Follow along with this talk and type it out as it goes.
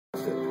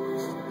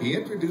He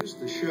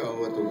introduced the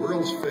show at the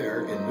World's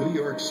Fair in New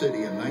York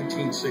City in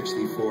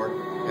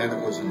 1964, and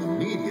it was an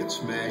immediate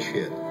smash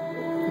hit.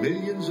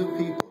 Millions of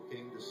people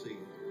came to see it.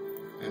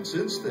 And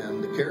since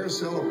then, the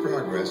Carousel of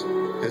Progress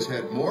has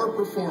had more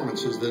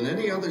performances than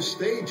any other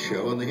stage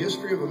show in the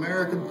history of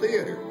American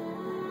theater.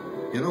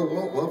 You know,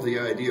 Walt loved the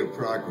idea of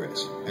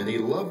progress, and he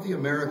loved the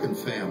American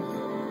family.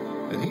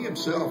 And he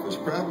himself was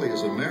probably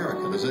as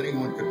American as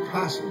anyone could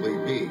possibly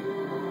be.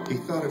 He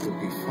thought it would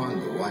be fun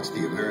to watch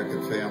the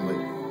American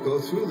family go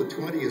through the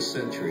 20th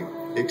century,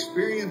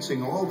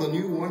 experiencing all the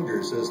new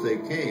wonders as they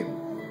came.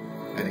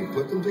 And he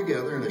put them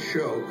together in a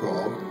show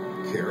called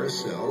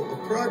Carousel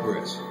of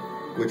Progress,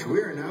 which we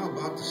are now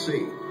about to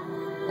see.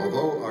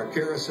 Although our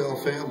Carousel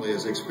family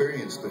has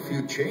experienced a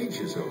few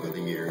changes over the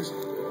years,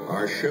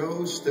 our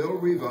show still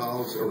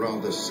revolves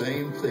around the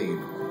same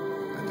theme,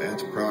 and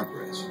that's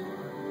progress.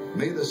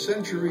 May the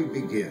century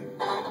begin.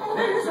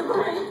 There's a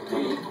great,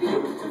 big,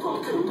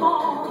 beautiful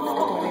tomorrow,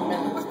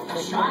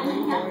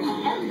 shining at the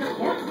end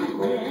of every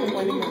day.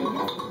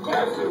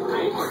 There's a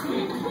great,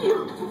 big,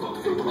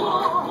 beautiful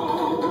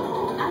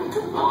tomorrow, and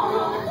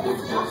tomorrow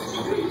is just a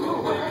dream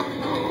away.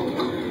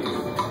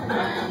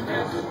 And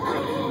there's a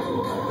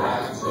dream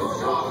that's the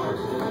start,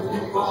 he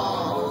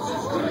follows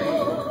his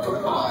dream to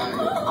find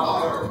the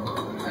heart.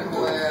 And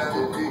when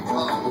it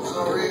becomes a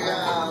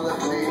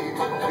reality,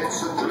 it's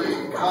a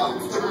dream come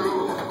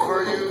true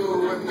for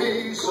you and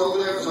me. So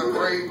there's a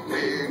great,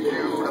 big,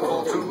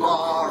 beautiful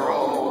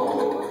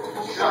tomorrow,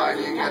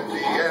 shining at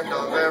the end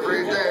of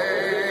every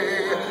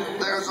day.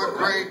 There's a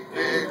great,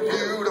 big,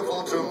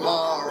 beautiful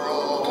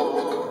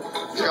tomorrow,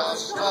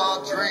 just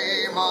a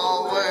dream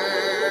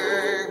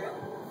away.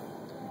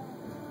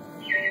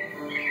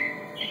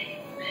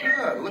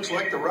 It looks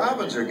like the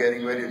Robins are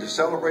getting ready to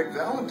celebrate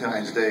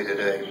Valentine's Day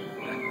today.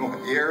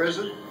 What year is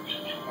it?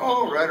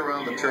 Oh, right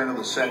around the turn of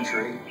the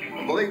century.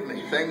 And believe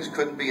me, things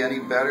couldn't be any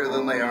better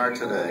than they are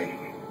today.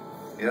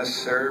 Yes,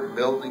 sir,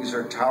 buildings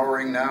are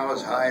towering now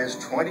as high as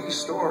 20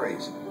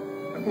 stories.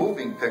 And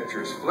moving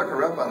pictures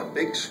flicker up on a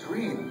big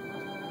screen.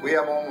 We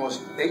have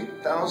almost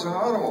 8,000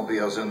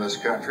 automobiles in this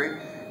country,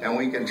 and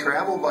we can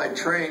travel by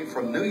train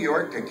from New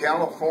York to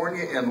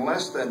California in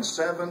less than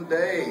 7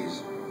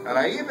 days. And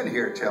I even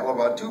hear tell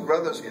about 2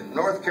 brothers in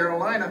North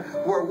Carolina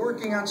who are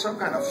working on some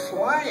kind of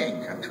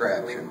flying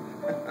contraption.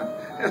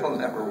 It'll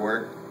never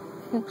work.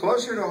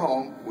 Closer to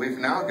home, we've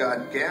now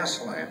got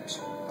gas lamps,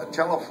 a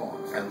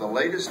telephone, and the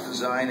latest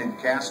design in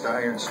cast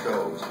iron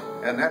stoves.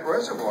 And that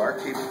reservoir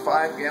keeps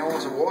 5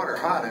 gallons of water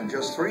hot in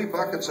just 3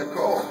 buckets of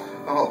coal.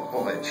 Oh,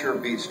 boy, it sure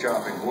beats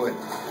chopping wood.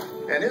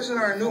 And isn't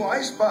our new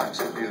ice box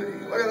a beauty?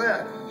 Look at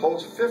that.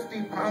 Holds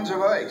 50 pounds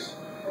of ice.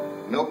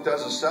 Milk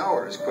doesn't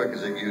sour as quick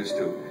as it used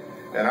to.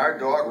 And our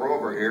dog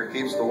Rover here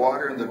keeps the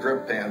water in the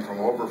drip pan from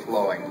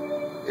overflowing.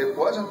 It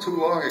wasn't too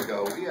long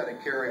ago we had to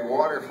carry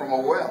water from a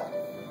well.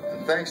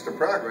 And thanks to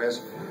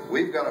progress,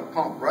 we've got a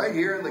pump right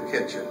here in the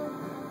kitchen.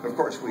 Of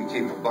course, we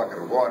keep a bucket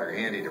of water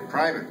handy to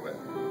prime it with.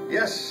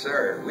 Yes,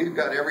 sir, we've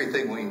got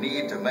everything we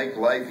need to make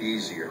life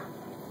easier.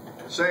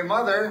 Say,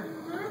 Mother,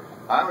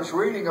 I was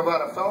reading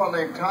about a fellow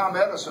named Tom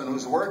Edison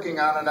who's working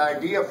on an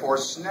idea for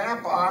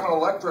snap-on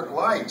electric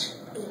lights.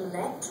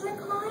 Electric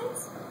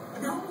lights?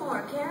 No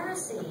more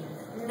kerosene.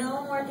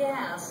 No more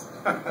gas.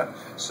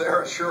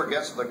 Sarah sure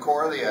gets to the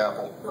core of the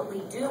apple. But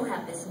we do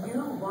have this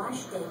new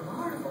wash day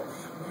marvel.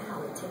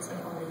 Now it takes me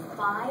only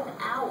 5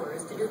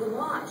 hours to do the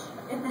wash.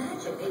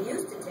 Imagine, it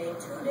used to take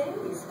 2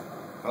 days.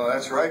 Oh,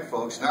 that's right,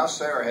 folks. Now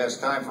Sarah has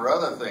time for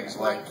other things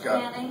like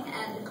canning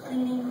and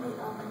cleaning the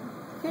oven.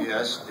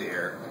 Yes,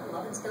 dear. The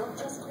ovens don't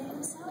just clean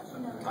themselves, you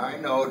know. I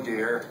know,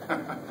 dear.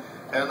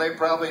 And they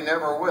probably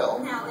never will.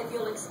 Now, if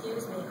you'll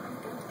excuse me,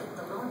 I've got to get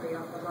the laundry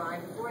off the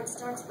line before it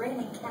starts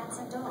raining cats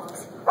and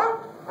dogs.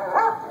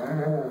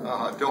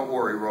 Don't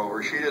worry,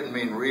 Rover. She didn't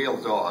mean real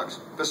dogs.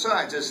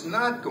 Besides, it's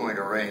not going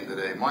to rain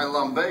today. My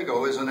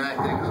lumbago isn't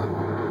acting up.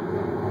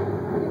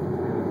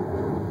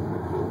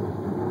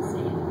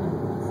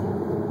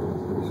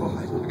 Oh,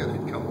 look at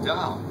it come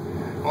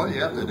down. All you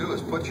have to do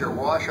is put your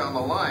wash on the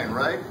line,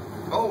 right?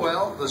 Oh,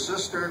 well, the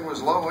cistern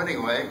was low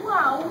anyway.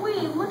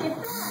 Wow-wee, look at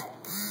that.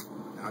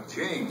 Now,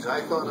 James,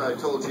 I thought I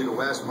told you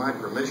to ask my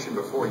permission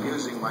before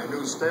using my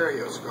new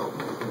stereoscope.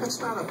 That's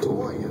not a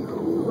toy, you know.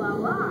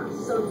 Voila!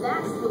 So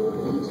that's little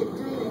Peach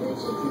doing a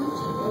hoochie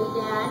coochie, hey,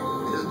 Dad?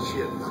 Isn't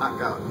she a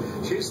knockout?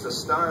 She's the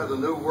star of the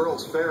new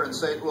World's Fair in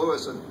St.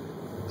 Louis, and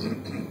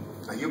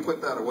you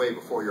put that away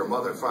before your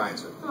mother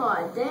finds it.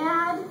 Aw,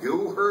 Dad.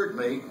 You heard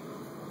me.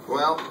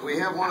 Well, we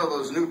have one of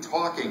those new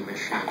talking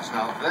machines.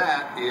 Now,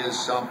 that is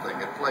something.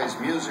 It plays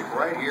music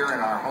right here in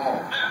our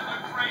home.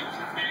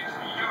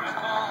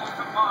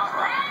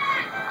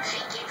 She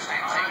keeps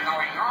that thing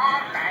going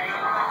all day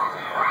long.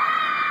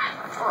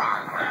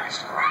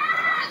 Progress.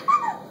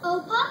 Oh,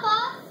 Papa.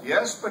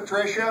 Yes,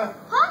 Patricia?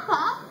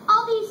 Papa,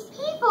 all these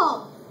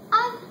people.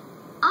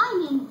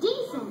 I'm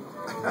indecent.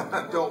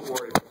 Don't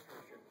worry,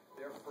 Patricia.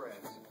 They're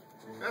friends.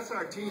 That's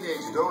our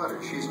teenage daughter.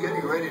 She's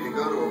getting ready to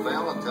go to a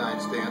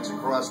Valentine's dance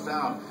across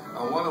town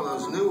on one of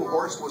those new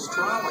horseless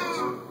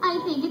trolleys. I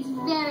think it's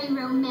very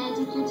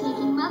romantic you're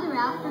taking Mother father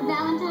out for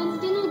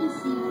Valentine's dinner this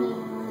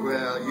evening.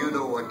 Well, you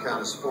know what kind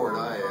of sport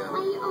I am.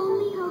 I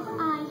only hope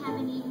I have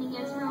an evening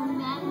as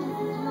romantic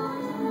as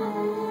yours,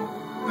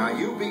 Mother. Now,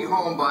 you be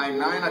home by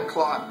 9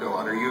 o'clock,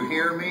 daughter. You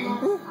hear me?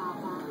 Yes,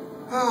 Papa.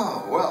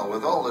 Oh, well,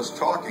 with all this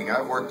talking,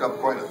 I've worked up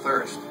quite a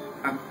thirst.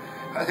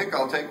 I think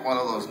I'll take one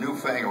of those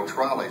newfangled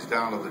trolleys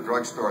down to the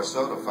drugstore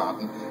soda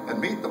fountain and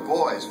meet the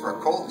boys for a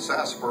cold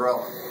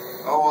sarsaparilla.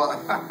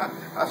 Oh,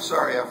 I'm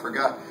sorry, I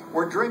forgot.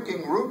 We're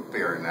drinking root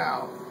beer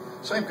now.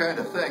 Same kind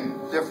of thing,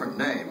 different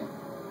name.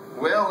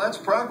 Well, that's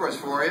progress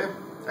for you.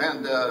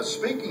 And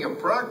speaking of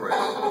progress,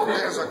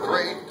 There's a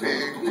great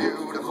big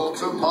beautiful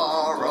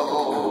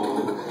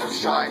tomorrow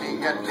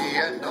shining at the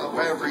end